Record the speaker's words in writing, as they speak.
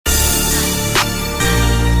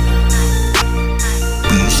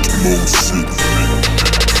Mode City.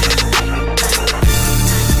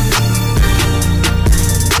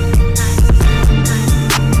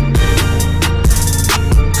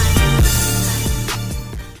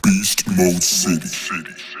 Beast Mode City.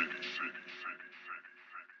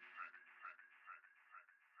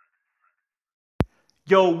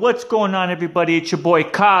 Yo, what's going on, everybody? It's your boy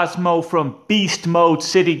Cosmo from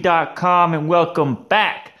BeastModeCity.com, and welcome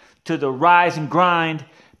back to the Rise and Grind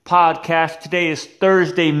podcast. Today is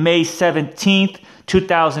Thursday, May 17th,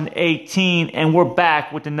 2018, and we're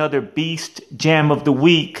back with another Beast Jam of the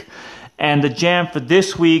Week. And the jam for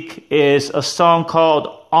this week is a song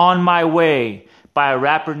called On My Way by a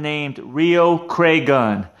rapper named Rio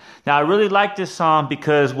Craygun. Now, I really like this song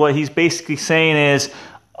because what he's basically saying is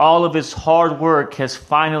all of his hard work has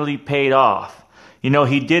finally paid off. You know,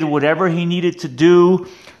 he did whatever he needed to do,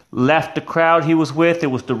 left the crowd he was with. It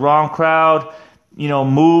was the wrong crowd. You know,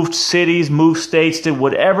 moved cities, moved states, did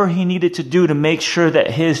whatever he needed to do to make sure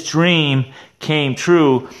that his dream came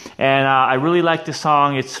true. And I really like this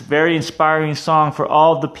song. It's a very inspiring song for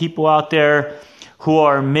all the people out there who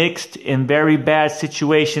are mixed in very bad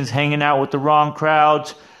situations, hanging out with the wrong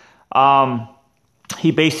crowds.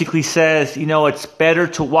 He basically says, you know, it's better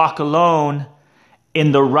to walk alone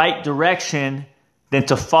in the right direction than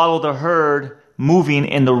to follow the herd moving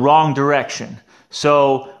in the wrong direction.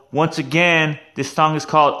 So once again, this song is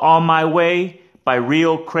called On My Way by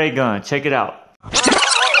Rio Craygun. Check it out.